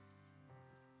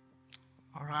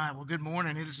All right. Well, good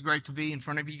morning. It is great to be in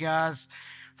front of you guys.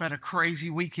 I've had a crazy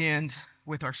weekend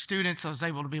with our students. I was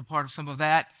able to be a part of some of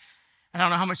that. I don't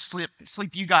know how much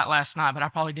sleep you got last night, but I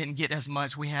probably didn't get as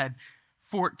much. We had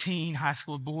 14 high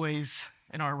school boys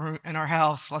in our room in our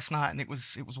house last night, and it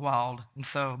was wild. And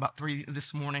so about 3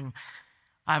 this morning,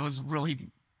 I was really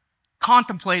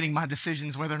contemplating my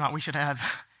decisions whether or not we should have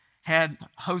had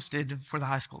hosted for the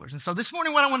high schoolers. And so this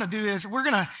morning, what I want to do is we're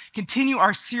going to continue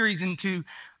our series into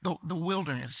the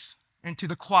wilderness, into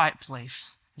the quiet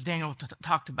place, as Daniel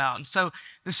talked about. And so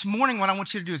this morning, what I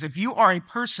want you to do is if you are a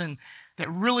person that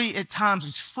really at times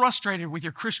is frustrated with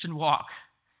your Christian walk,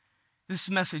 this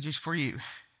message is for you.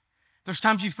 There's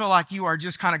times you feel like you are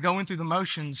just kind of going through the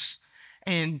motions,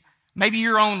 and maybe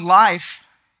your own life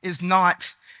is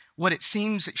not what it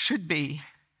seems it should be.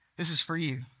 This is for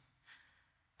you.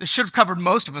 This should have covered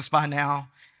most of us by now.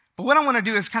 But what I want to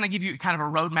do is kind of give you kind of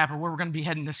a roadmap of where we're going to be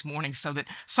heading this morning so that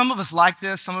some of us like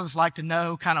this, some of us like to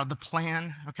know kind of the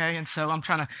plan, okay? And so I'm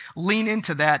trying to lean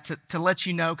into that to let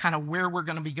you know kind of where we're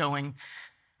going to be going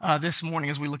this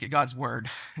morning as we look at God's Word.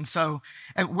 And so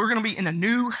we're going to be in a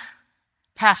new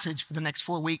passage for the next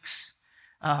 4 weeks,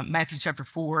 Matthew chapter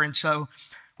 4. And so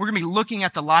we're going to be looking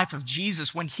at the life of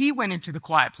Jesus when he went into the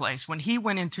quiet place, when he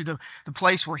went into the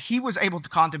place where he was able to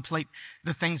contemplate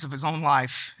the things of his own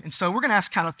life. And so we're going to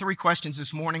ask kind of 3 questions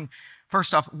this morning.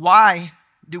 First off, why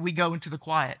do we go into the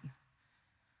quiet?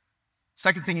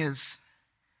 Second thing is,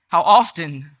 how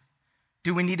often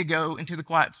do we need to go into the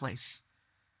quiet place?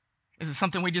 Is it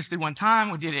something we just do one time?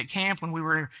 We did it at camp when we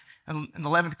were in the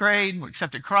 11th grade, we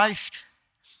accepted Christ.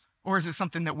 Or is it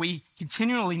something that we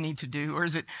continually need to do? Or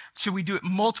should we do it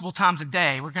multiple times a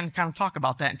day? We're going to kind of talk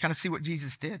about that and kind of see what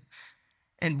Jesus did.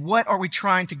 And what are we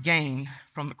trying to gain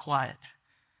from the quiet?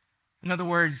 In other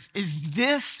words, is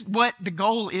this what the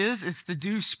goal is to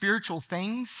do spiritual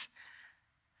things?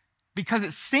 Because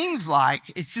it seems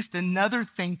like it's just another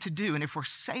thing to do. And if we're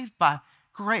saved by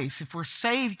grace, if we're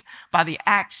saved by the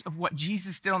acts of what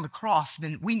Jesus did on the cross,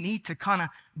 then we need to kind of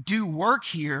do work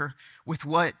here with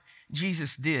what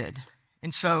Jesus did.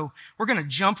 And so we're going to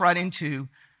jump right into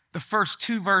the first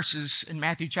 2 verses in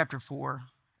Matthew chapter 4,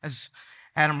 as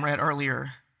Adam read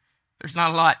earlier. There's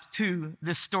not a lot to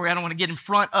this story. I don't want to get in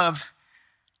front of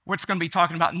what's going to be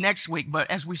talking about next week,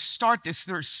 but as we start this,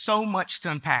 there's so much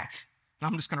to unpack. And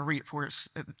I'm just going to read it for us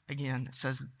again. It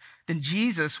says, "Then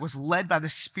Jesus was led by the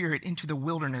Spirit into the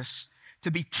wilderness to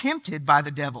be tempted by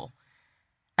the devil.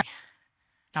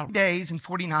 Now, 40 days and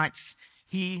 40 nights,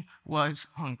 he was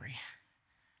hungry."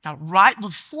 Now, right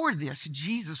before this,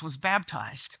 Jesus was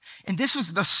baptized. And this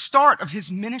was the start of his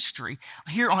ministry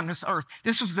here on this earth.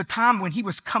 This was the time when he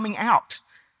was coming out.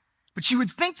 But you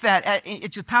would think that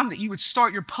it's a time that you would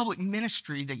start your public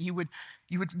ministry, that you would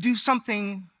do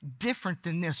something different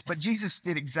than this. But Jesus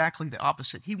did exactly the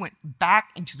opposite. He went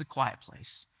back into the quiet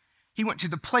place. He went to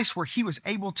the place where he was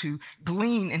able to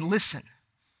glean and listen.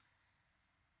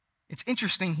 It's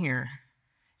interesting here.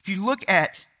 If you look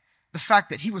at the fact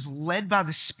that he was led by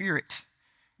the Spirit,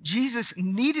 Jesus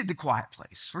needed the quiet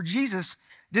place. For Jesus,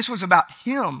 this was about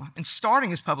him and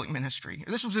starting his public ministry.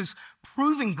 This was his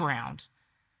proving ground.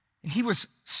 And he was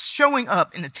showing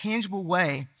up in a tangible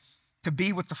way to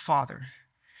be with the Father.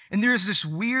 And there is this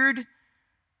weird,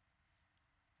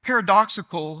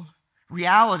 paradoxical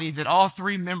reality that all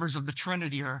 3 members of the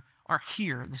Trinity are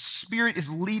here. The Spirit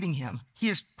is leading him. He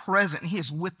is present. And he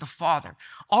is with the Father.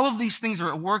 All of these things are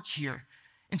at work here.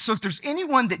 And so if there's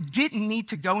anyone that didn't need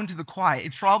to go into the quiet,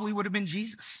 it probably would have been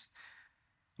Jesus.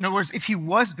 In other words, if he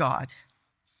was God,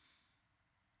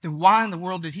 then why in the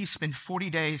world did he spend 40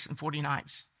 days and 40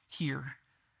 nights here?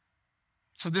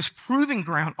 So this proving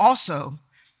ground also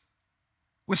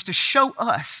was to show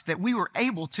us that we were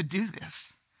able to do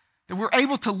this, that we're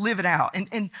able to live it out.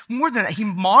 And more than that, he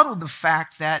modeled the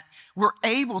fact that we're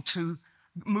able to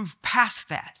move past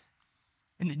that,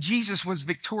 and that Jesus was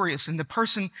victorious, and the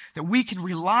person that we can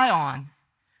rely on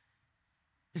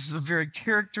is the very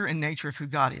character and nature of who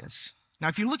God is. Now,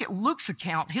 if you look at Luke's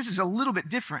account, his is a little bit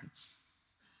different.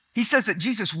 He says that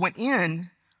Jesus went in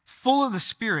full of the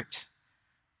Spirit.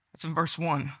 That's in verse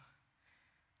 1.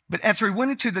 But after he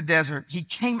went into the desert, he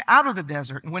came out of the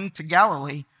desert and went into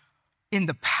Galilee in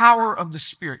the power of the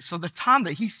Spirit. So the time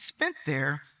that he spent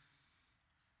there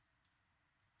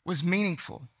was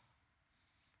meaningful.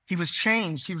 He was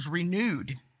changed. He was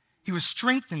renewed. He was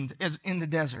strengthened in the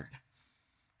desert.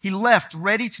 He left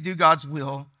ready to do God's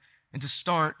will and to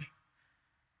start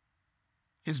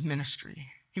his ministry.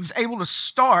 He was able to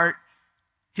start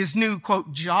his new,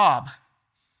 quote, job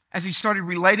as he started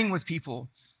relating with people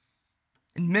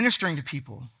and ministering to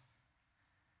people.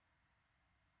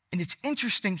 And it's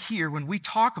interesting here when we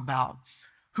talk about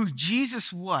who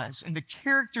Jesus was and the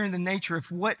character and the nature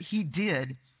of what he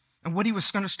did and what he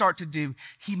was going to start to do,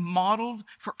 he modeled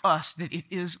for us that it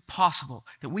is possible,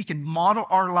 that we can model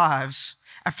our lives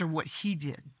after what he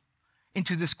did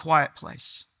into this quiet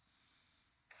place.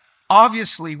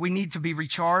 Obviously, we need to be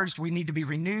recharged, we need to be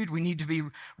renewed, we need to be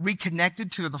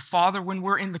reconnected to the Father when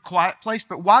we're in the quiet place.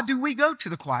 But why do we go to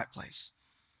the quiet place?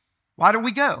 Why do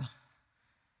we go?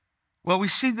 Well, we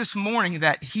see this morning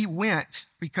that he went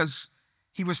because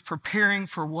he was preparing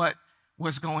for what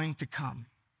was going to come.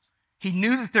 He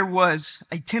knew that there was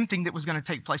a tempting that was going to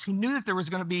take place. He knew that there was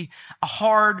going to be a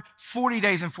hard 40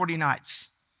 days and 40 nights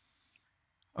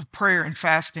of prayer and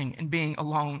fasting and being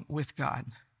alone with God.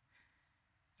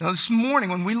 Now, this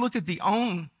morning, when we look at the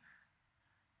own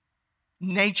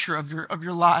nature of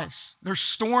your lives, there's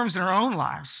storms in our own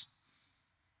lives.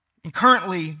 And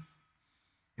currently,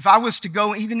 if I was to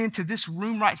go even into this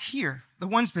room right here, the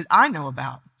ones that I know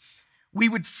about, we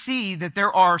would see that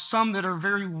there are some that are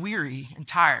very weary and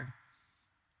tired.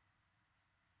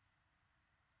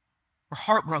 We're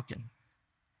heartbroken.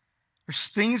 There's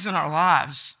things in our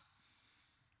lives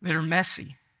that are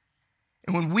messy.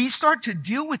 And when we start to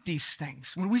deal with these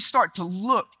things, when we start to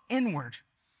look inward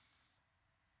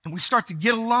and we start to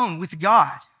get alone with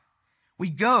God, we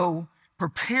go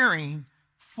preparing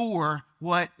for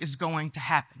what is going to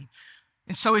happen.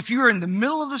 And so if you're in the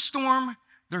middle of the storm,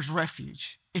 there's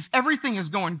refuge. If everything is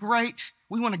going great,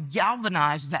 we want to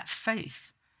galvanize that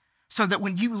faith so that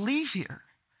when you leave here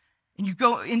and you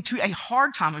go into a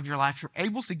hard time of your life, you're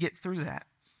able to get through that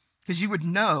because you would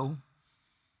know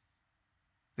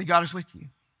that God is with you.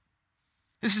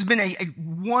 This has been a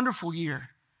wonderful year,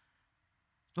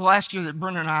 the last year that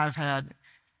Brennan and I have had,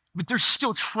 but there's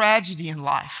still tragedy in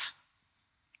life.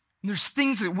 And there's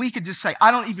things that we could just say,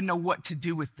 I don't even know what to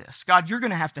do with this. God, you're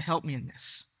going to have to help me in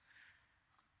this.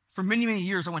 For many, many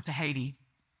years, I went to Haiti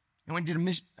and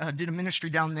did a ministry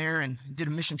down there and did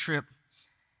a mission trip.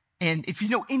 And if you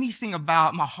know anything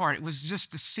about my heart, it was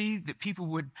just to see that people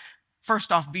would,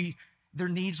 first off, their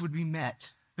needs would be met.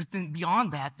 But then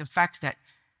beyond that, the fact that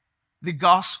the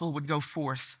gospel would go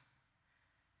forth.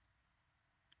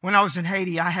 When I was in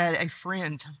Haiti, I had a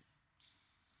friend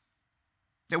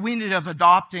that we ended up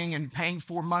adopting and paying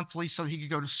for monthly so he could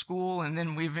go to school. And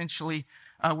then we eventually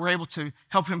were able to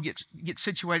help him get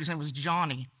situated. His name was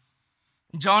Johnny.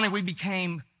 And Johnny, we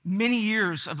became many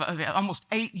years, of almost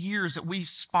 8 years that we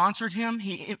sponsored him.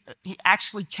 He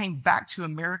actually came back to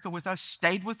America with us,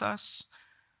 stayed with us.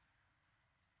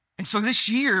 And so this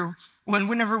year,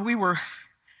 whenever we were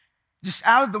just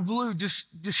out of the blue, just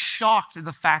shocked at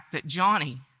the fact that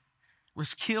Johnny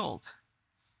was killed.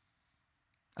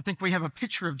 I think we have a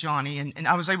picture of Johnny, and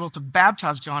I was able to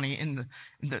baptize Johnny in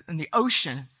the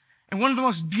ocean. And one of the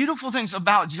most beautiful things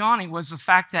about Johnny was the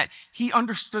fact that he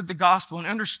understood the gospel and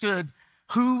understood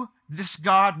who this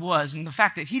God was and the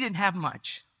fact that he didn't have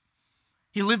much.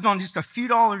 He lived on just a few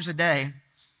dollars a day,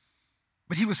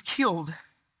 but he was killed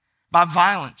by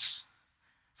violence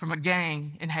from a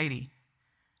gang in Haiti.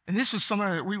 And this was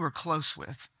someone that we were close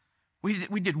with.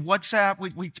 We did WhatsApp,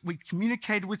 we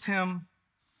communicated with him.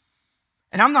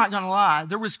 And I'm not going to lie,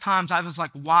 there was times I was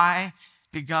like, why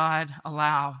did God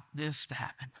allow this to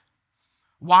happen?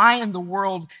 Why in the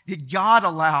world did God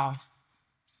allow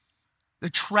the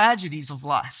tragedies of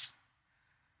life?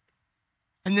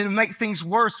 And then to make things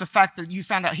worse, the fact that you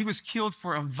found out he was killed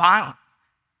for a violent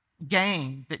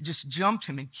gang that just jumped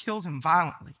him and killed him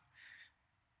violently.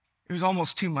 It was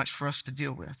almost too much for us to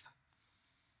deal with.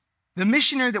 The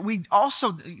missionary that we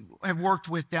also have worked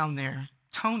with down there,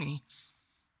 Tony,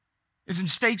 is in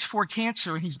stage 4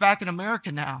 cancer, and he's back in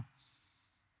America now.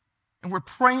 And we're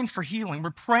praying for healing. We're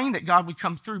praying that God would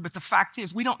come through, but the fact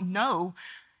is we don't know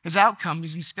his outcome.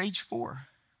 He's in stage 4.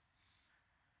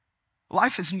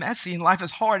 Life is messy and life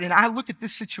is hard, and I look at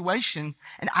this situation,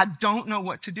 and I don't know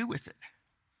what to do with it.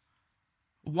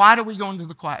 Why do we go into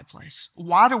the quiet place?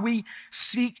 Why do we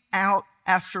seek out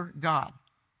after God?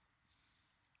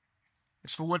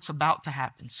 It's for what's about to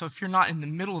happen. So if you're not in the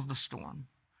middle of the storm,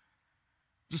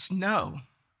 just know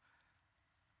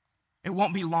it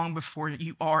won't be long before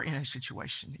you are in a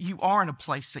situation. You are in a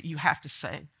place that you have to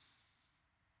say,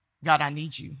 God, I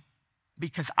need you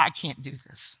because I can't do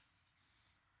this.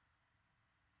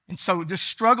 And so just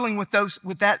struggling with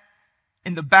that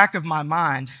in the back of my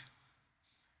mind,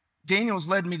 Daniel's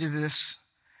led me to this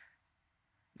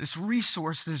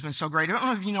resource that has been so great. I don't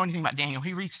know if you know anything about Daniel.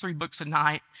 He reads 3 books a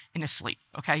night in his sleep,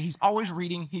 okay? He's always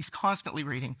reading. He's constantly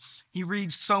reading. He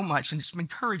reads so much, and it's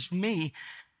encouraged me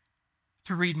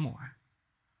to read more.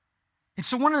 And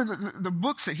so one of the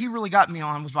books that he really got me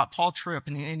on was by Paul Tripp,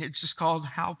 and it's just called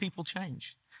How People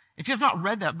Change. If you have not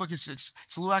read that book, it's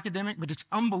a little academic, but it's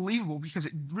unbelievable because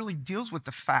it really deals with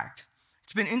the fact.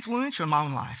 It's been influential in my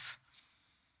own life.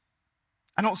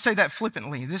 I don't say that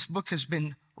flippantly. This book has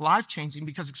been life-changing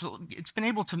because it's been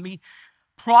able to me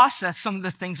process some of the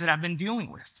things that I've been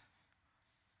dealing with.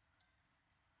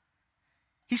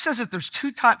 He says that there's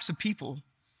two types of people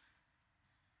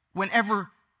whenever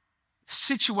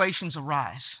situations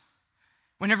arise,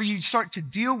 whenever you start to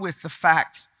deal with the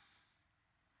fact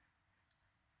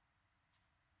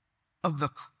of the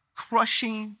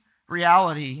crushing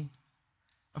reality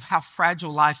of how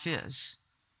fragile life is.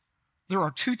 There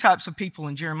are two types of people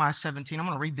in Jeremiah 17. I'm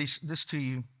going to read this to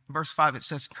you. Verse 5, it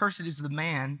says, cursed is the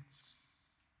one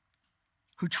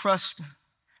who trusts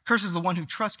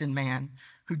in man,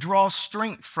 who draws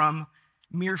strength from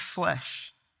mere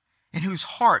flesh, and whose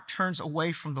heart turns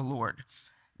away from the Lord.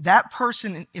 That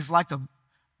person is like a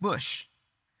bush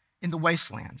in the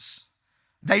wastelands.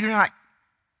 They do not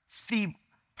see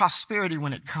prosperity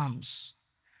when it comes.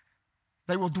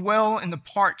 They will dwell in the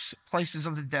parched places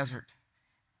of the desert,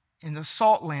 in the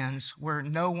salt lands where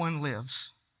no one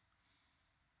lives.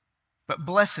 But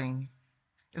blessing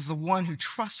is the one who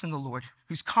trusts in the Lord,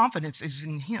 whose confidence is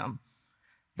in him.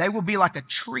 They will be like a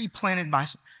tree planted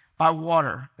by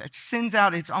water that sends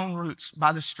out its own roots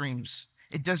by the streams.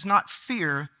 It does not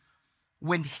fear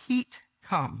when heat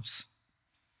comes.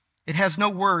 It has no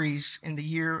worries in the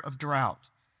year of drought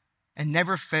and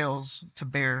never fails to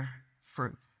bear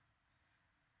fruit.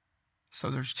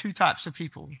 So there's two types of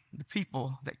people: the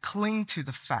people that cling to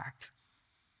the fact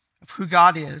of who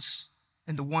God is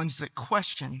and the ones that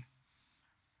question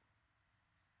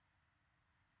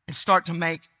and start to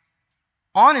make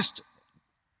honest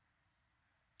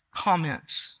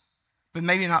comments, but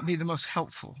maybe not be the most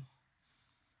helpful.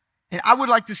 And I would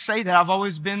like to say that I've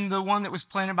always been the one that was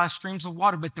planted by streams of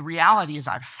water, but the reality is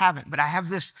I haven't. But I have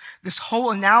this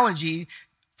whole analogy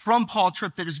from Paul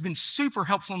Tripp that has been super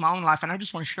helpful in my own life, and I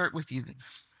just want to share it with you.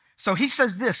 So he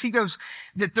says this, he goes,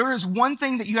 that there is one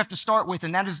thing that you have to start with,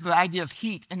 and that is the idea of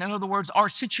heat. And in other words, our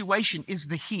situation is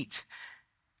the heat.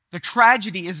 The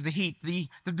tragedy is the heat. The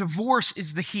divorce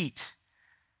is the heat.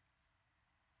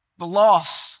 The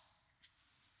loss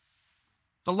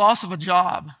of a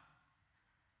job.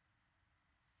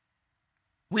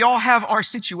 We all have our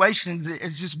situation that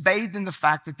is just bathed in the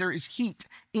fact that there is heat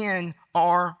in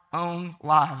our own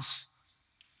lives.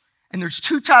 And there's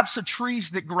two types of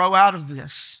trees that grow out of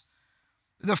this.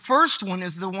 The first one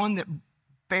is the one that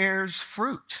bears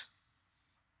fruit.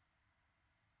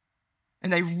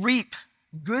 And they reap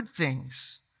good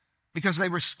things because they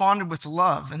responded with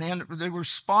love, and they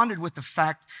responded with the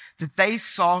fact that they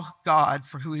saw God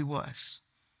for who he was.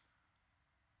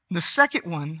 The second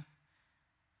one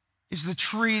is the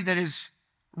tree that is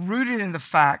rooted in the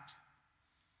fact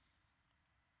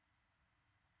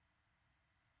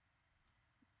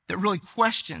that really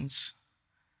questions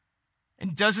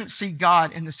and doesn't see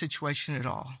God in the situation at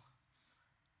all.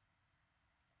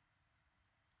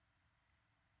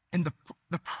 And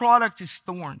the product is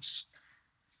thorns.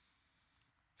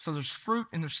 So there's fruit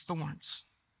and there's thorns.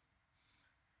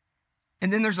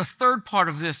 And then there's a third part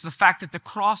of this, the fact that the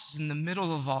cross is in the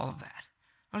middle of all of that.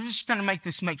 I'm just going to make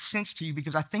this make sense to you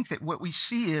because I think that what we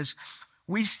see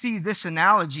this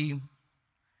analogy,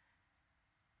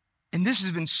 and this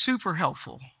has been super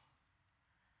helpful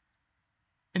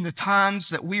in the times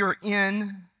that we are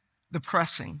in the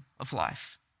pressing of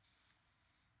life.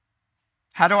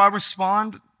 How do I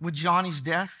respond with Johnny's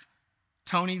death,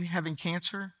 Tony having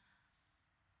cancer?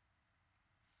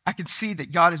 I could see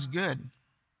that God is good.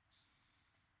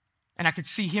 And I could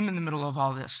see him in the middle of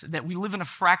all this, that we live in a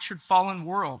fractured, fallen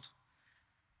world.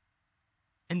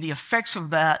 And the effects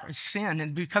of that is sin.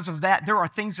 And because of that, there are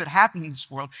things that happen in this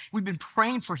world. We've been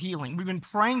praying for healing. We've been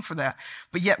praying for that.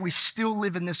 But yet we still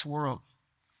live in this world.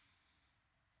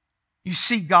 You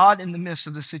see God in the midst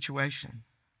of the situation.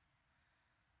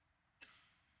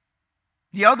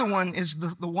 The other one is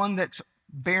the one that's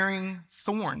bearing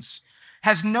thorns.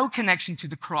 Has no connection to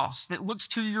the cross, that looks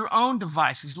to your own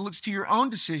devices, looks to your own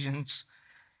decisions.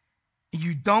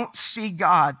 You don't see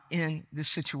God in this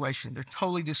situation. They're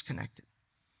totally disconnected.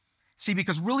 See,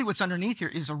 because really what's underneath here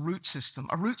is a root system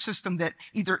that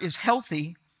either is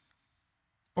healthy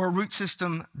or a root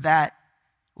system that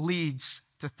leads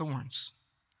to thorns.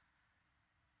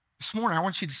 This morning, I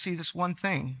want you to see this one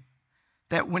thing,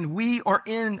 that when we are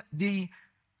in the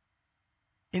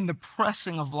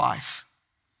pressing of life,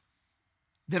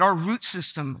 that our root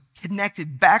system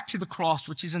connected back to the cross,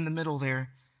 which is in the middle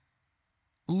there,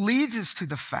 leads us to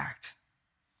the fact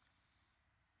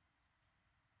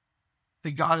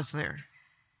that God is there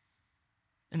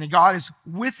and that God is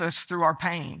with us through our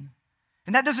pain.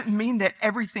 And that doesn't mean that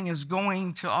everything is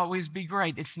going to always be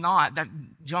great. It's not. That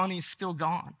Johnny is still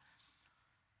gone.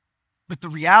 But the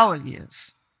reality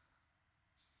is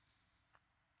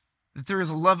that there is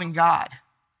a loving God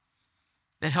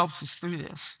that helps us through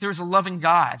this. There is a loving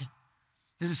God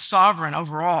that is sovereign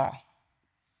over all.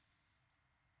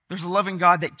 There's a loving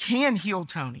God that can heal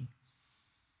Tony.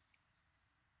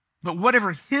 But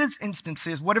whatever his instance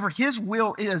is, whatever his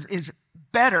will is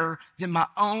better than my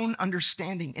own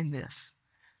understanding in this.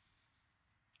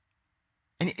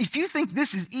 And if you think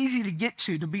this is easy to get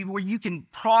to be where you can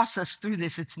process through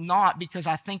this, it's not, because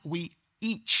I think we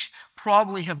each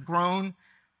probably have grown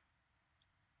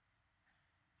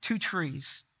two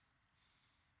trees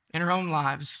in our own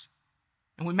lives.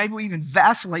 And maybe we even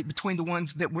vacillate between the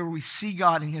ones that where we see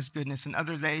God in his goodness and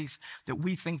other days that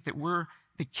we think that we're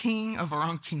the king of our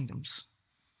own kingdoms.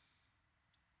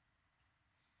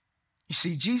 You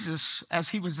see, Jesus, as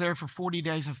he was there for 40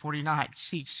 days and 40 nights,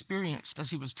 he experienced, as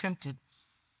he was tempted,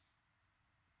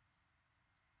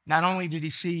 not only did he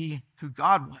see who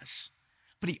God was,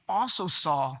 but he also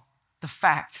saw the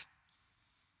fact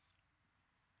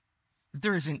that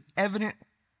there is an evident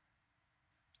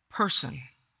person,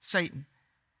 Satan,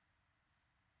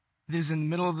 that is in the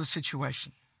middle of the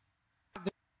situation.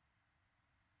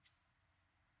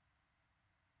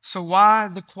 So why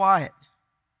the quiet?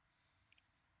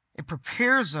 It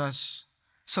prepares us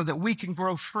so that we can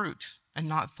grow fruit and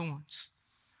not thorns.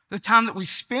 The time that we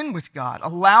spend with God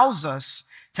allows us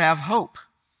to have hope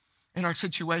in our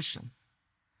situation.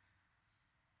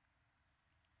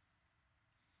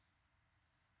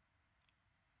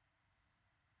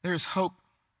 There is hope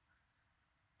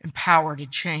and power to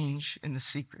change in the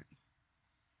secret.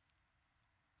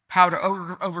 Power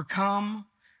to overcome,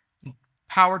 and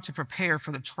power to prepare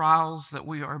for the trials that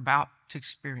we are about to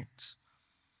experience.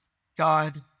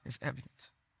 God is evident.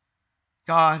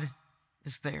 God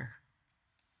is there.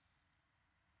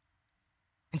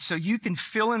 And so you can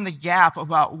fill in the gap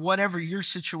about whatever your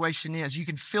situation is. You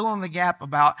can fill in the gap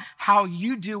about how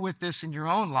you deal with this in your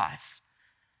own life.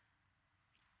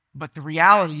 But the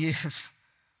reality is,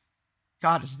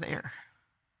 God is there,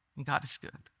 and God is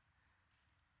good.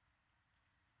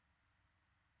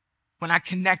 When I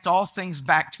connect all things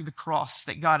back to the cross,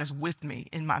 that God is with me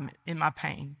in my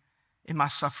pain, in my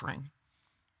suffering,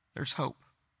 there's hope.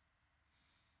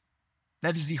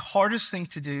 That is the hardest thing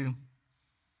to do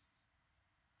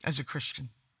as a Christian.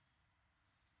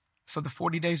 So the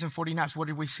 40 days and 40 nights, what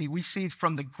did we see? We see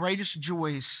from the greatest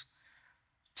joys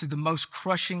to the most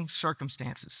crushing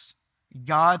circumstances,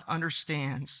 God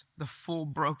understands the full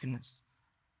brokenness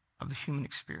of the human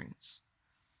experience.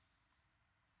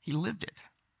 He lived it.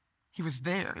 He was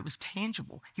there. It was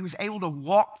tangible. He was able to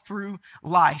walk through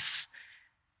life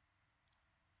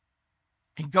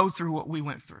and go through what we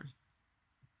went through.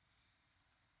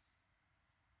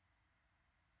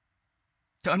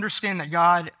 To understand that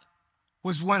God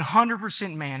was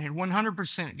 100% man and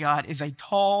 100% God is a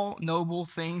tall, noble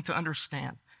thing to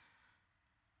understand.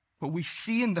 But we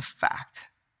see in the fact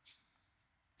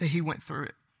that he went through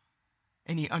it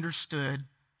and he understood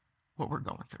what we're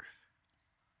going through.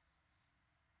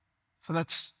 So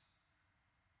that's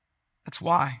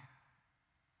why.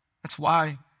 That's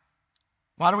why.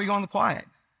 Why do we go in the quiet?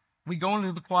 We go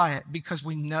into the quiet because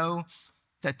we know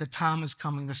that the time is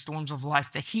coming, the storms of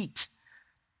life, the heat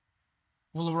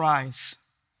will arise.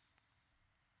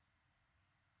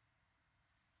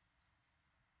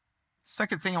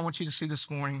 Second thing I want you to see this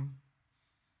morning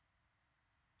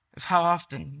is how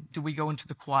often do we go into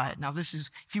the quiet. Now this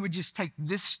is, if you would just take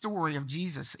this story of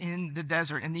Jesus in the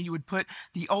desert and then you would put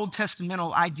the Old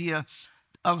Testamental idea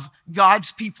of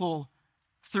God's people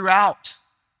throughout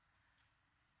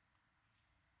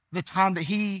the time that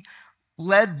he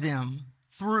led them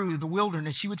through the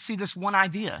wilderness, you would see this one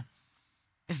idea,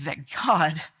 is that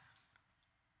God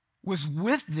was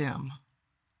with them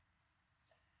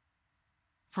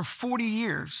for 40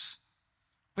 years.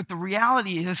 But the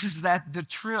reality is that the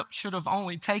trip should have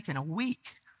only taken a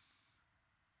week.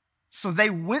 So they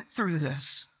went through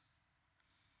this,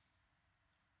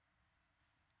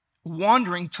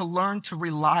 wandering to learn to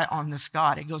rely on this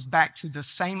God. It goes back to the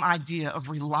same idea of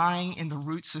relying in the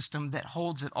root system that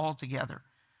holds it all together.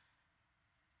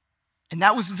 And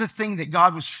that was the thing that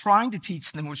God was trying to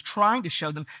teach them, was trying to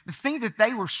show them, the thing that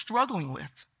they were struggling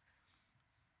with.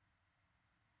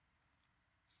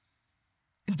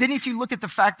 And then if you look at the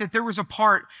fact that there was a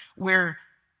part where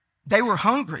they were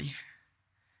hungry,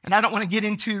 and I don't want to get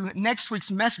into next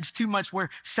week's message too much where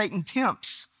Satan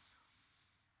tempts.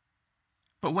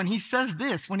 But when he says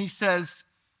this, when he says,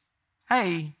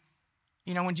 hey,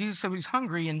 You know, when Jesus said he was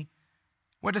hungry, and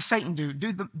what does Satan do?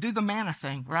 Do the manna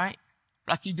thing, right?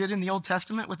 Like you did in the Old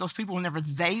Testament with those people whenever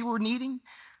they were needing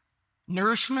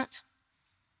nourishment.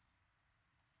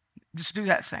 Just do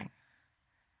that thing.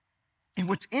 And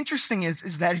what's interesting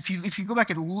is that if you go back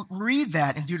and read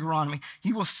that in Deuteronomy,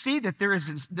 you will see that there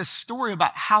is this story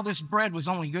about how this bread was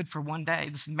only good for one day,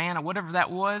 this manna, whatever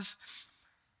that was.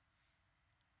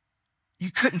 You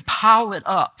couldn't pile it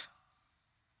up.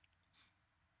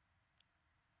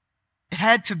 It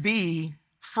had to be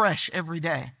fresh every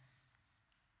day.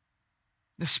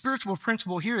 The spiritual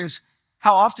principle here is,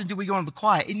 how often do we go into the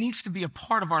quiet? It needs to be a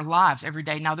part of our lives every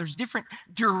day. Now, there's different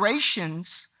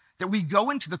durations that we go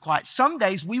into the quiet. Some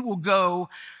days we will go,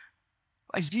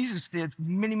 as Jesus did,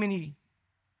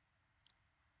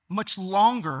 much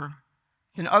longer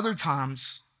than other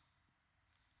times.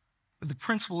 But the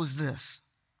principle is this: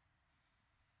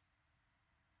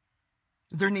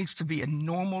 there needs to be a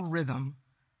normal rhythm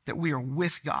that we are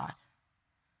with God.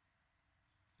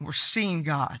 We're seeing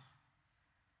God.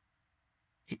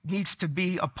 It needs to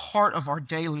be a part of our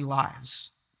daily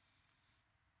lives.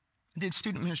 I did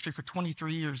student ministry for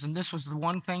 23 years, and this was the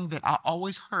one thing that I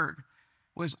always heard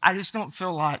was, I just don't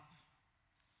feel like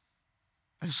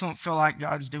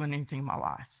God's doing anything in my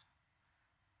life.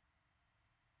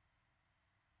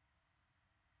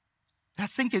 And I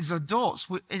think as adults,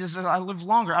 as I live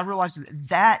longer, I realize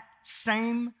that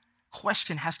same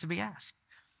question has to be asked.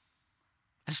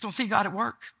 I just don't see God at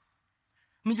work.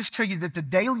 Let me just tell you that the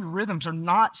daily rhythms are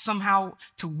not somehow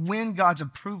to win God's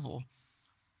approval,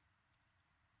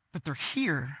 but they're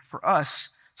here for us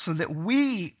so that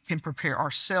we can prepare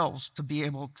ourselves to be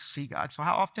able to see God. So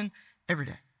how often? Every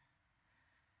day.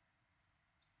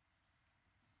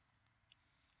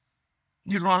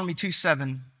 Deuteronomy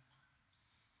 2:7.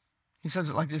 He says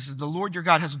it like this: "The Lord your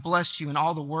God has blessed you in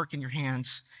all the work in your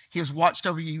hands. He has watched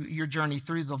over you, your journey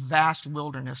through the vast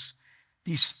wilderness.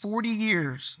 These 40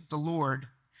 years, the Lord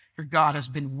your God has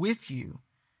been with you,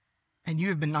 and you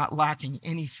have been not lacking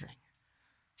anything."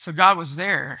 So God was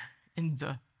there in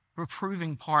the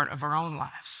reproving part of our own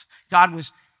lives. God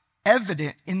was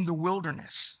evident in the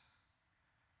wilderness.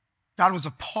 God was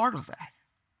a part of that.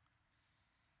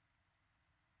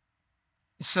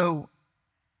 So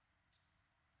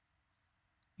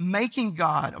making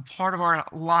God a part of our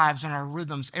lives and our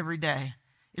rhythms every day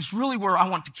is really where I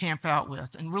want to camp out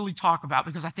with and really talk about,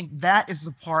 because I think that is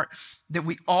the part that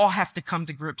we all have to come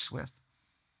to grips with.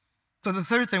 So the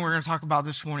third thing we're going to talk about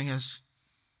this morning is,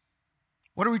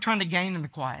 what are we trying to gain in the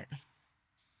quiet?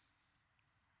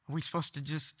 Are we supposed to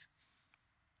just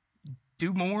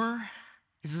do more?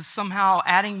 Is this somehow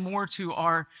adding more to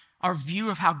our view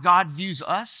of how God views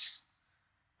us?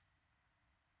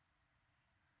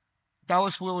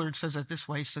 Dallas Willard says it this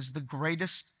way. He says, the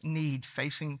greatest need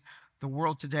facing the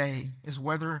world today is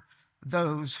whether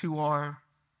those who are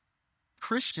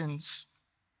Christians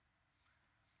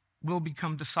will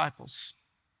become disciples,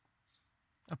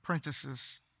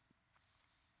 apprentices.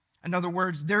 In other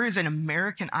words, there is an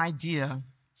American idea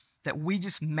that we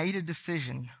just made a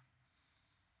decision,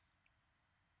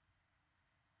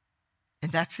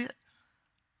 and that's it.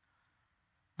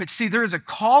 But see, there is a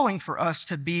calling for us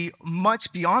to be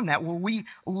much beyond that, where we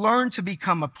learn to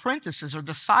become apprentices or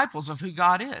disciples of who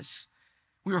God is.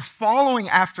 We are following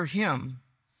after Him.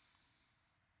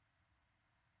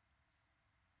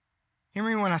 Hear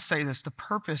me when I say this. The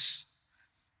purpose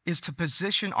is to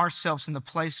position ourselves in the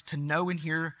place to know and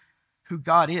hear who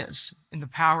God is in the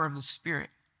power of the Spirit.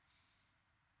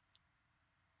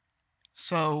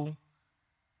 So,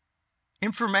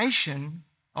 information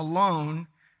alone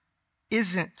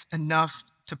isn't enough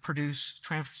to produce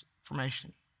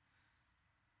transformation.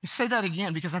 You say that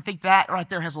again, because I think that right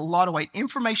there has a lot of weight.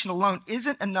 Information alone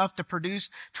isn't enough to produce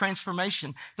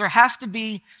transformation. There has to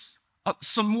be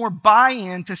some more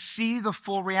buy-in to see the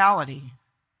full reality.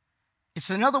 It's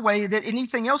another way that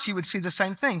anything else you would see the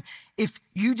same thing. If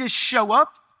you just show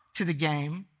up to the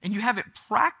game and you haven't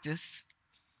practiced,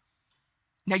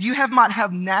 now you might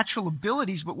have natural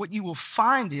abilities, but what you will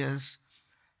find is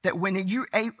that when you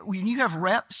have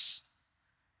reps,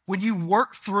 when you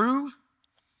work through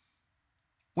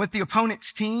what the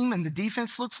opponent's team and the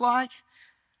defense looks like,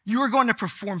 you are going to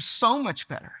perform so much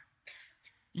better.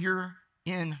 You're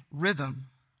in rhythm.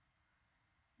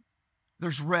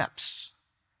 There's reps.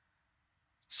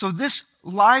 So this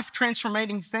life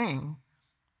transforming thing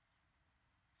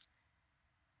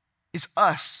is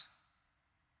us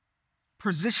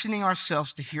positioning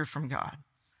ourselves to hear from God.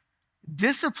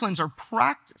 Disciplines are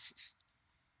practices.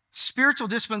 Spiritual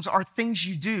disciplines are things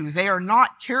you do. They are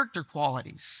not character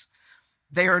qualities.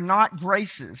 They are not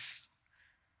graces.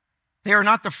 They are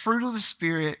not the fruit of the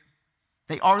Spirit.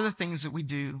 They are the things that we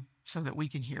do so that we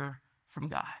can hear from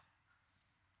God.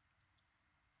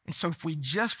 And so if we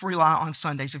just rely on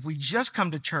Sundays, if we just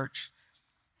come to church,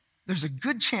 there's a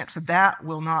good chance that that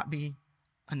will not be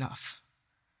enough.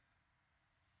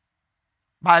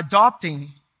 By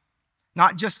adopting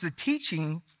not just the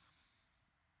teaching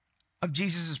of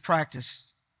Jesus'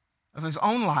 practice, of his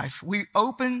own life, we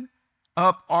open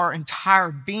up our entire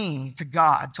being to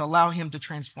God to allow him to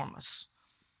transform us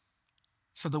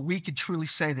so that we could truly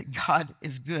say that God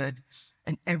is good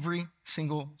in every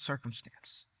single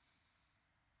circumstance.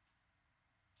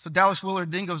 So Dallas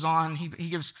Willard then goes on, he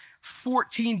gives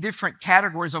 14 different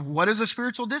categories of what is a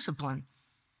spiritual discipline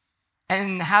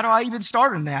and how do I even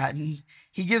start in that? And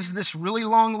he gives this really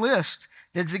long list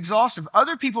that's exhaustive.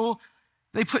 Other people,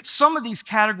 they put some of these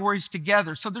categories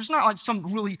together. So there's not like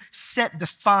some really set,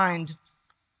 defined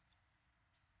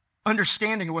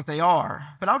understanding of what they are.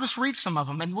 But I'll just read some of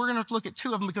them. And we're going to look at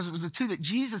two of them because it was the two that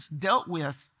Jesus dealt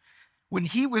with when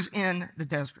he was in the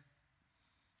desert.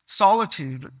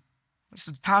 Solitude. This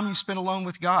is the time you spend alone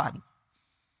with God.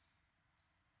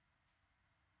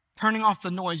 Turning off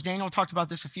the noise. Daniel talked about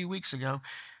this a few weeks ago.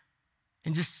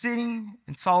 And just sitting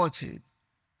in solitude.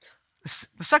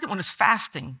 The second one is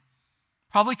fasting.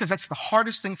 Probably because that's the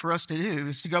hardest thing for us to do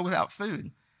is to go without food.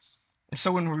 And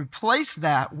so when we replace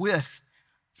that with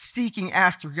seeking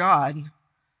after God,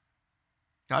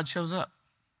 God shows up.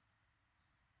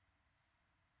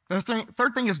 The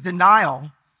third thing is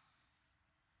denial.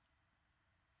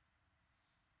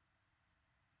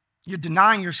 You're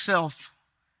denying yourself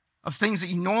of things that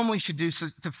you normally should do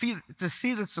to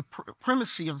see the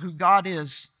supremacy of who God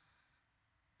is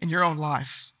in your own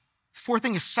life. The fourth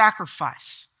thing is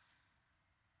sacrifice.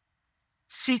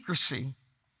 Secrecy.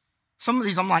 Some of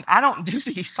these I'm like, I don't do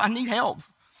these. I need help.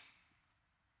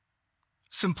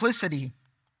 Simplicity.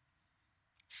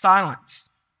 Silence.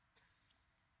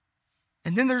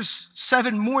 And then there's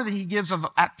 7 more that he gives of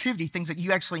activity, things that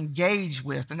you actually engage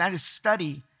with, and that is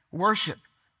study, worship,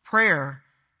 prayer,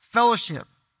 fellowship,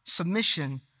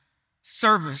 submission,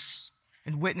 service,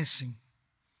 and witnessing.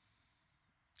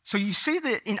 So you see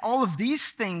that in all of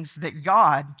these things that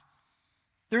God,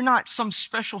 they're not some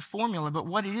special formula, but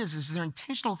what it is they're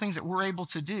intentional things that we're able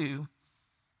to do,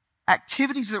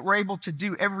 activities that we're able to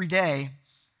do every day,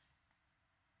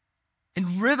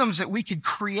 and rhythms that we could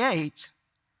create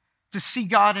to see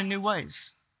God in new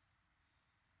ways.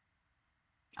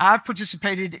 I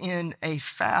participated in a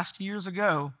fast years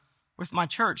ago with my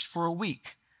church for a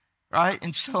week, right?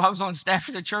 And so I was on staff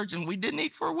at the church and we didn't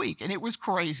eat for a week. And it was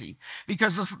crazy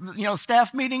because of,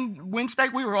 staff meeting Wednesday,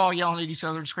 we were all yelling at each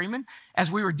other and screaming as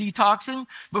we were detoxing.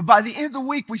 But by the end of the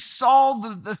week, we saw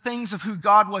the things of who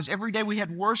God was. Every day we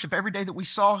had worship, every day that we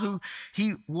saw who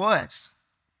he was.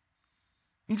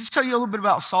 Let me just tell you a little bit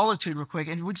about solitude real quick.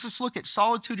 And we just look at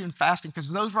solitude and fasting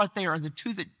because those right there are the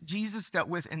two that Jesus dealt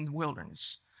with in the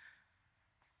wilderness.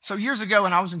 So years ago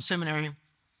when I was in seminary,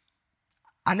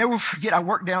 I never forget, I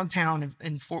worked downtown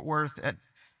in Fort Worth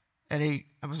I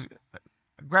was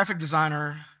a graphic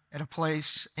designer at a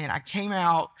place, and I came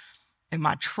out and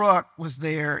my truck was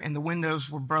there and the windows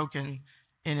were broken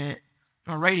and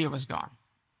my radio was gone.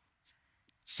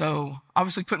 So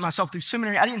obviously putting myself through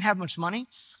seminary, I didn't have much money.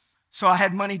 So I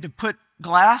had money to put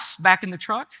glass back in the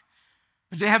truck,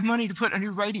 but didn't have money to put a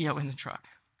new radio in the truck.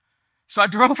 So I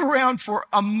drove around for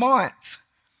a month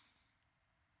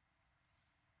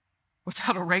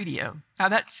without a radio. Now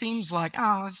that seems like,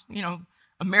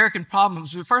 American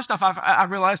problems. First off, I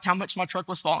realized how much my truck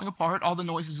was falling apart, all the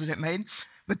noises that it made.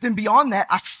 But then beyond that,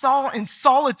 I saw in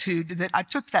solitude that I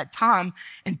took that time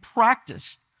and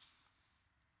practiced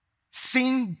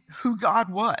seeing who God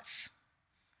was.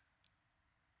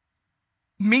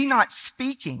 Me not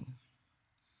speaking,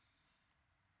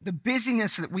 the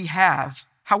busyness that we have,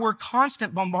 how we're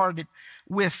constantly bombarded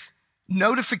with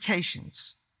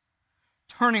notifications,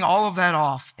 turning all of that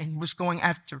off and just going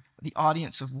after the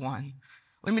audience of one.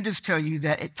 Let me just tell you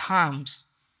that at times,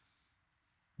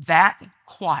 that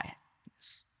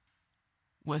quietness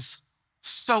was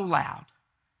so loud.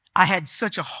 I had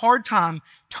such a hard time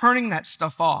turning that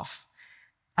stuff off.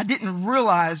 I didn't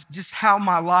realize just how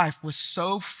my life was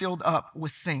so filled up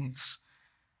with things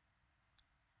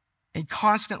and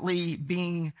constantly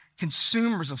being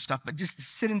consumers of stuff, but just to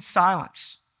sit in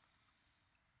silence.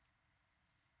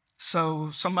 So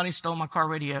somebody stole my car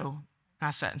radio and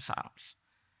I sat in silence.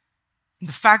 And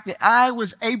the fact that I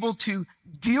was able to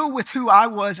deal with who I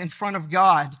was in front of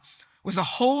God was a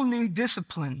whole new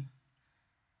discipline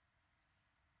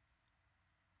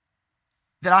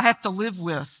that I have to live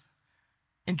with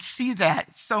and see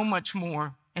that so much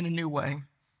more in a new way.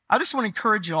 I just want to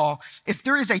encourage y'all, if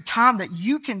there is a time that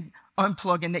you can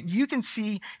unplug and that you can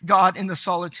see God in the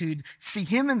solitude, see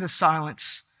him in the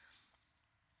silence.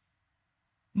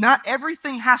 Not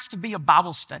everything has to be a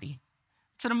Bible study.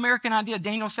 It's an American idea.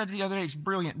 Daniel said it the other day, it's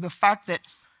brilliant. The fact that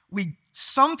we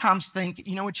sometimes think,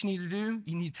 you know what you need to do?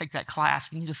 You need to take that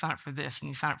class. You need to sign up for this. You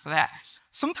need to sign up for that.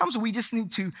 Sometimes we just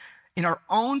need to, in our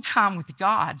own time with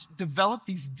God, develop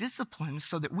these disciplines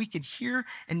so that we can hear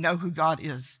and know who God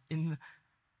is in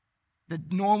the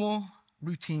normal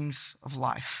routines of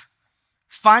life.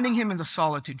 Finding him in the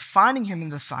solitude, finding him in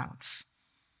the silence.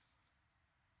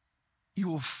 You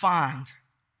will find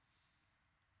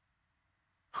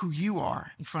who you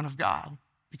are in front of God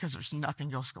because there's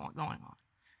nothing else going on.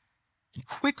 And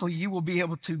quickly you will be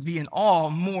able to be in awe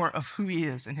more of who he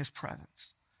is in his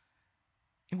presence.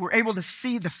 And we're able to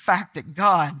see the fact that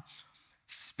God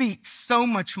speaks so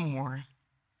much more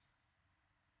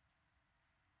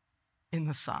in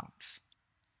the silence.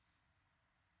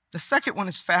 The second one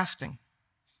is fasting.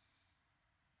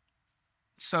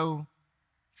 So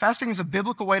fasting is a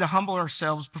biblical way to humble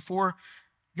ourselves before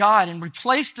God and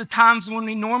replace the times when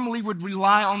we normally would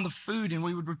rely on the food, and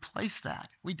we would replace that.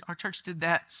 Our church did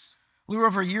that a little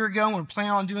over a year ago, and we're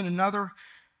planning on doing another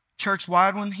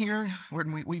church-wide one here where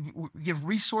we give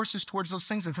resources towards those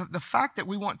things. The fact that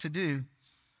we want to do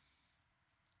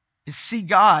is see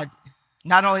God,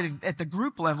 not only at the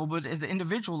group level, but at the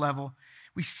individual level.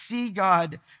 We see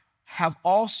God have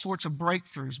all sorts of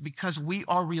breakthroughs because we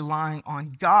are relying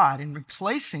on God and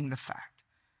replacing the fact.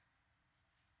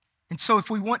 And so if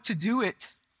we want to do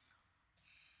it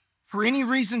for any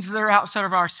reasons that are outside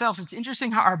of ourselves, it's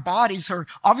interesting how our bodies are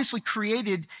obviously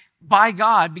created by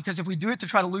God, because if we do it to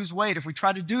try to lose weight, if we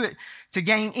try to do it to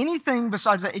gain anything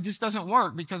besides that, it just doesn't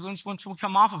work, because once we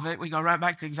come off of it, we go right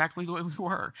back to exactly the way we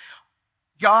were.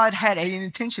 God had an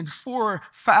intention for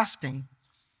fasting.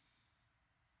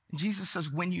 Jesus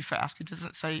says when you fast. He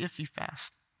doesn't say if you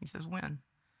fast. He says when.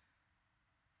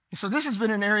 And so this has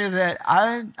been an area that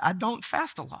I don't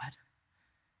fast a lot.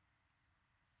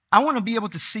 I want to be able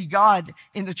to see God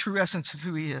in the true essence of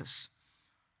who he is.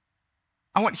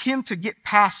 I want him to get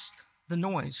past the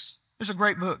noise. There's a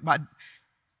great book by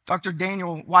Dr.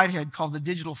 Daniel Whitehead called The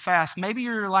Digital Fast. Maybe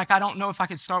you're like, I don't know if I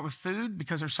could start with food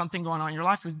because there's something going on in your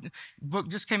life. The book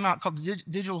just came out called The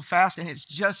Digital Fast, and it's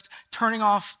just turning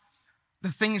off the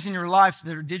things in your life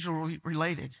that are digital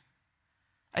related.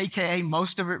 AKA,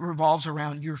 most of it revolves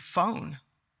around your phone.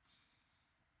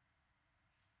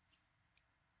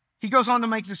 He goes on to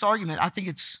make this argument. I think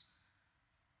it's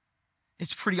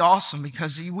pretty awesome,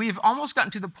 because we've almost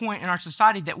gotten to the point in our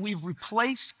society that we've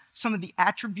replaced some of the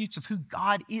attributes of who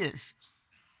God is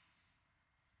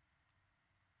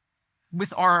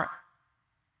with our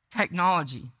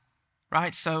technology,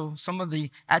 right? So some of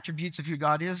the attributes of who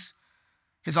God is,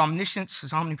 his omniscience,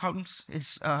 his omnipotence,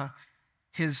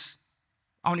 his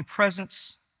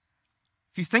omnipresence.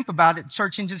 If you think about it,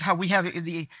 search engines, how we have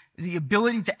the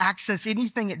ability to access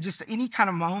anything at just any kind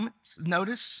of moment,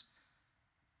 notice.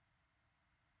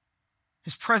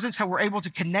 His presence, how we're able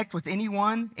to connect with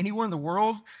anyone, anywhere in the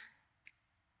world.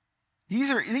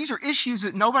 These are issues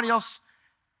that nobody else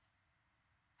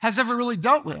has ever really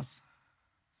dealt with.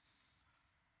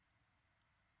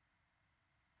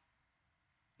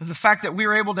 The fact that we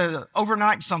were able to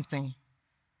overnight something,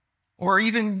 or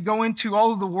even go into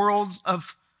all of the worlds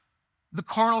of the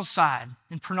carnal side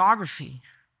and pornography.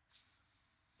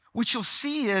 What you'll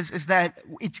see is that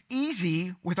it's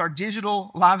easy with our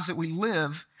digital lives that we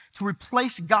live to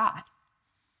replace God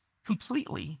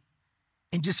completely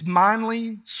and just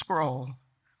mindlessly scroll.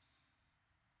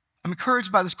 I'm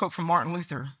encouraged by this quote from Martin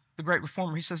Luther, the great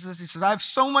reformer. He says this, he says, I have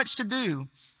so much to do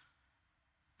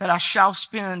that I shall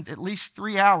spend at least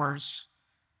 3 hours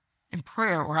in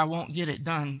prayer, or I won't get it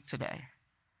done today.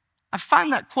 I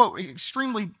find that quote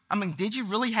extremely, did you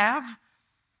really have?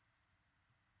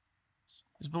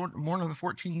 He was born in the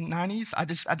 1490s.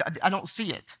 I don't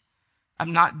see it.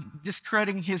 I'm not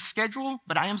discrediting his schedule,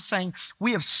 but I am saying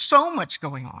we have so much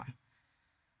going on.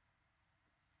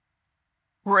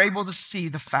 We're able to see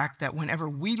the fact that whenever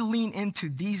we lean into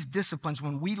these disciplines,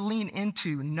 when we lean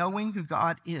into knowing who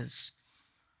God is,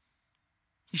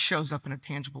 he shows up in a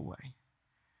tangible way.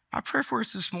 My prayer for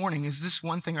us this morning is this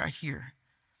one thing right here.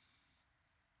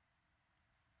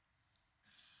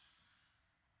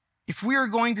 If we are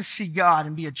going to see God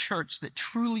and be a church that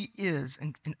truly is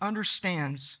and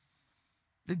understands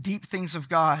the deep things of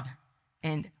God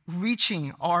and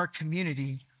reaching our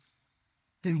community,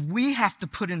 then we have to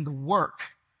put in the work.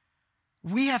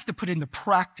 We have to put in the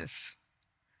practice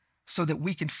so that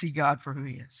we can see God for who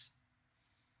he is.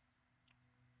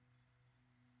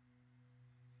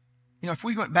 If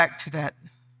we went back to that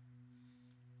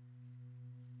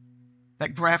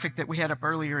that graphic that we had up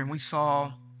earlier, and we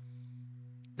saw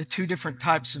the two different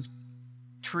types of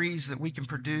trees that we can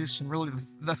produce, and really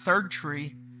the third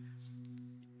tree,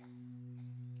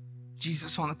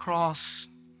 Jesus on the cross.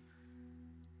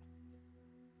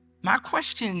 My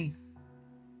question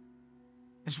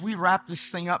as we wrap this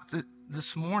thing up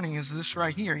this morning is this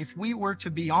right here. If we were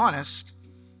to be honest,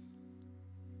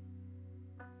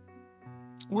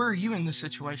 where are you in this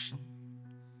situation?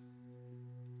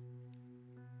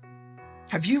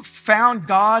 Have you found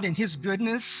God and His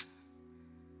goodness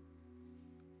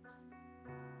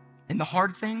in the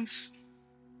hard things?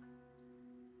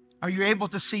 Are you able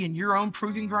to see in your own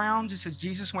proving ground, just as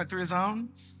Jesus went through His own,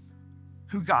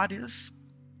 who God is?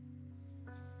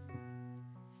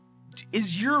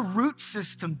 Is your root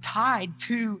system tied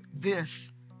to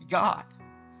this God?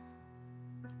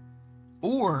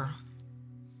 Or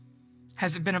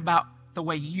has it been about the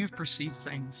way you've perceived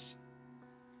things,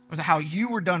 or how you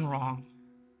were done wrong,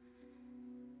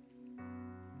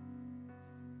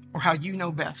 or how you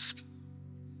know best?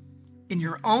 In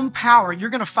your own power, you're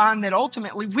going to find that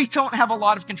ultimately we don't have a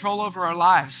lot of control over our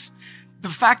lives. The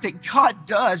fact that God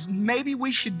does, maybe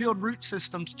we should build root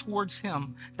systems towards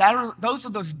Him. Those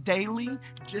are those daily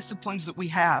disciplines that we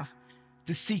have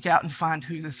to seek out and find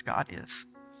who this God is.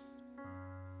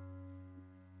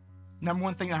 Number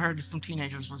one thing I heard from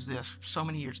teenagers was this for so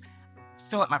many years. I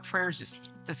feel like my prayers just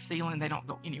hit the ceiling. They don't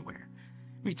go anywhere.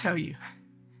 Let me tell you,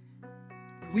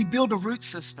 we build a root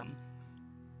system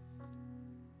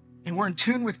and we're in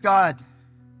tune with God.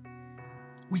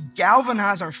 We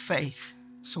galvanize our faith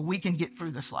so we can get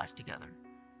through this life together.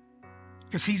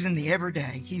 Because He's in the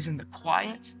everyday. He's in the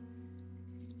quiet.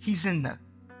 He's in the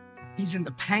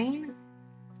pain.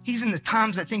 He's in the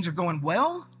times that things are going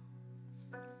well.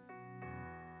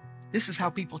 This is how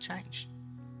people change.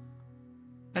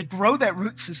 They grow that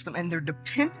root system and their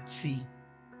dependency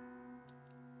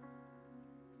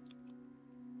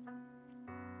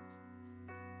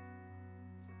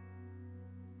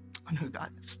on who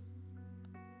God is.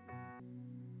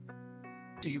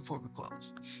 To you before we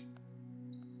close.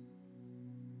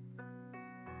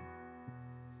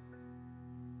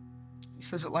 He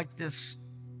says it like this: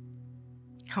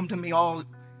 come to me all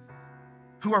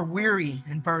who are weary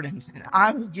and burdened, and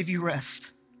I will give you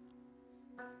rest.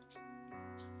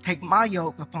 Take my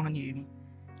yoke upon you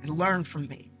and learn from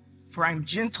me, for I am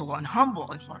gentle and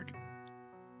humble in heart,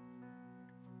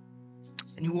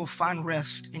 and you will find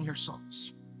rest in your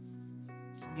souls.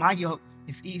 For my yoke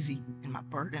is easy and my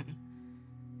burden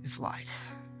is light.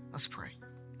 Let's pray.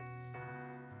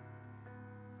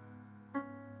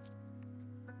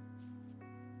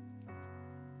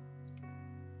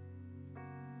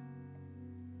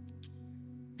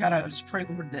 God, I just pray,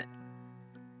 Lord, that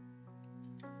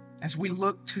as we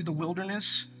look to the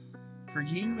wilderness for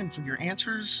you and for your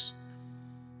answers,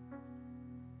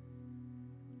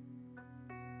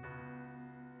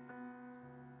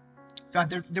 God,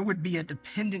 there would be a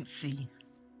dependency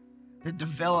that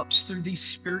develops through these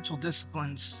spiritual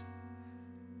disciplines.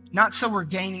 Not so we're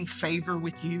gaining favor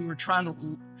with you or trying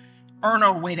to earn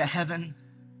our way to heaven.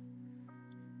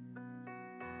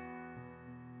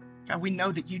 God, we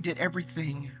know that you did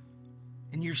everything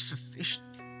and you're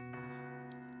sufficient.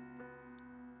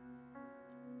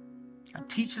 God,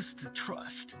 teach us to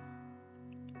trust.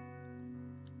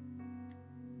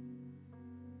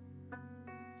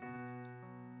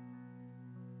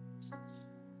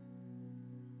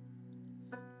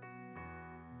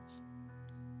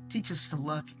 Teach us to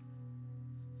love you.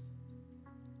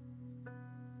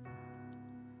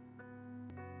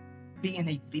 Be in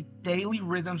the daily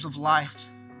rhythms of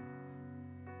life.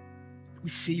 We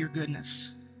see your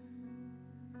goodness,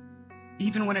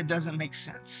 even when it doesn't make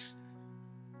sense.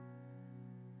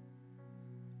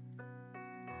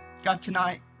 God,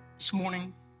 tonight, this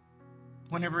morning,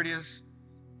 whenever it is,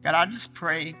 God, I just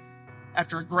pray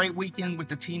after a great weekend with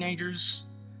the teenagers,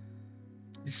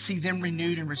 to see them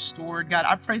renewed and restored. God,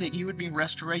 I pray that you would bring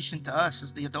restoration to us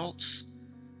as the adults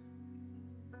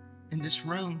in this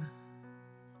room.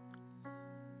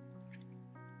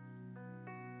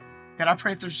 God, I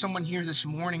pray if there's someone here this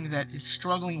morning that is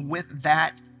struggling with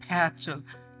that path to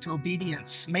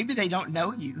obedience. Maybe they don't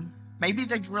know you. Maybe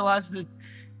they've realized that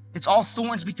it's all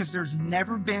thorns because there's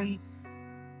never been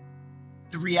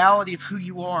the reality of who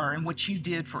you are and what you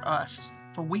did for us.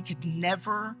 For we could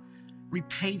never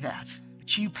repay that,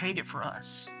 but you paid it for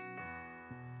us.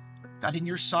 God, in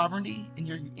your sovereignty, in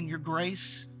your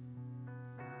grace,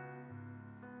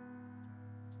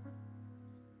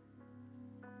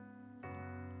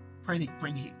 pray that you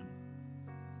bring healing.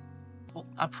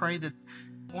 I pray that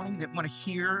morning that want to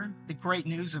hear the great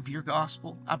news of your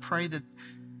gospel. I pray that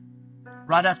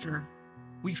right after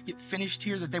we get finished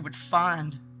here, that they would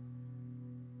find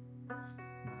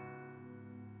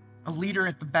a leader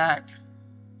at the back.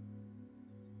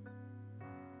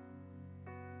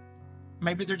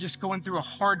 Maybe they're just going through a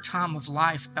hard time of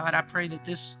life. God, I pray that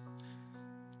these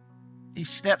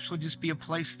steps would just be a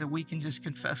place that we can just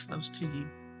confess those to you.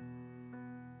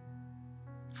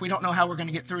 If we don't know how we're going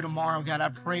to get through tomorrow, God, I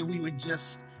pray we would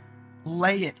just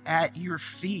lay it at your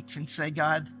feet and say,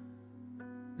 God,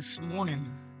 this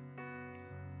morning,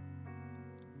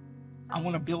 I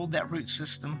want to build that root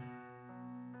system.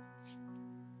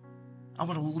 I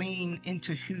want to lean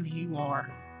into who you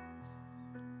are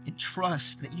and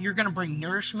trust that you're going to bring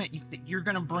nourishment, that you're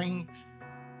going to bring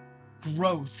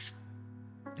growth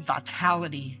and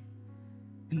vitality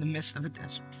in the midst of the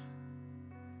desert.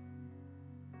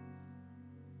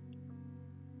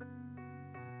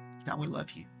 God, we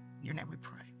love you. In your name we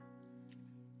pray.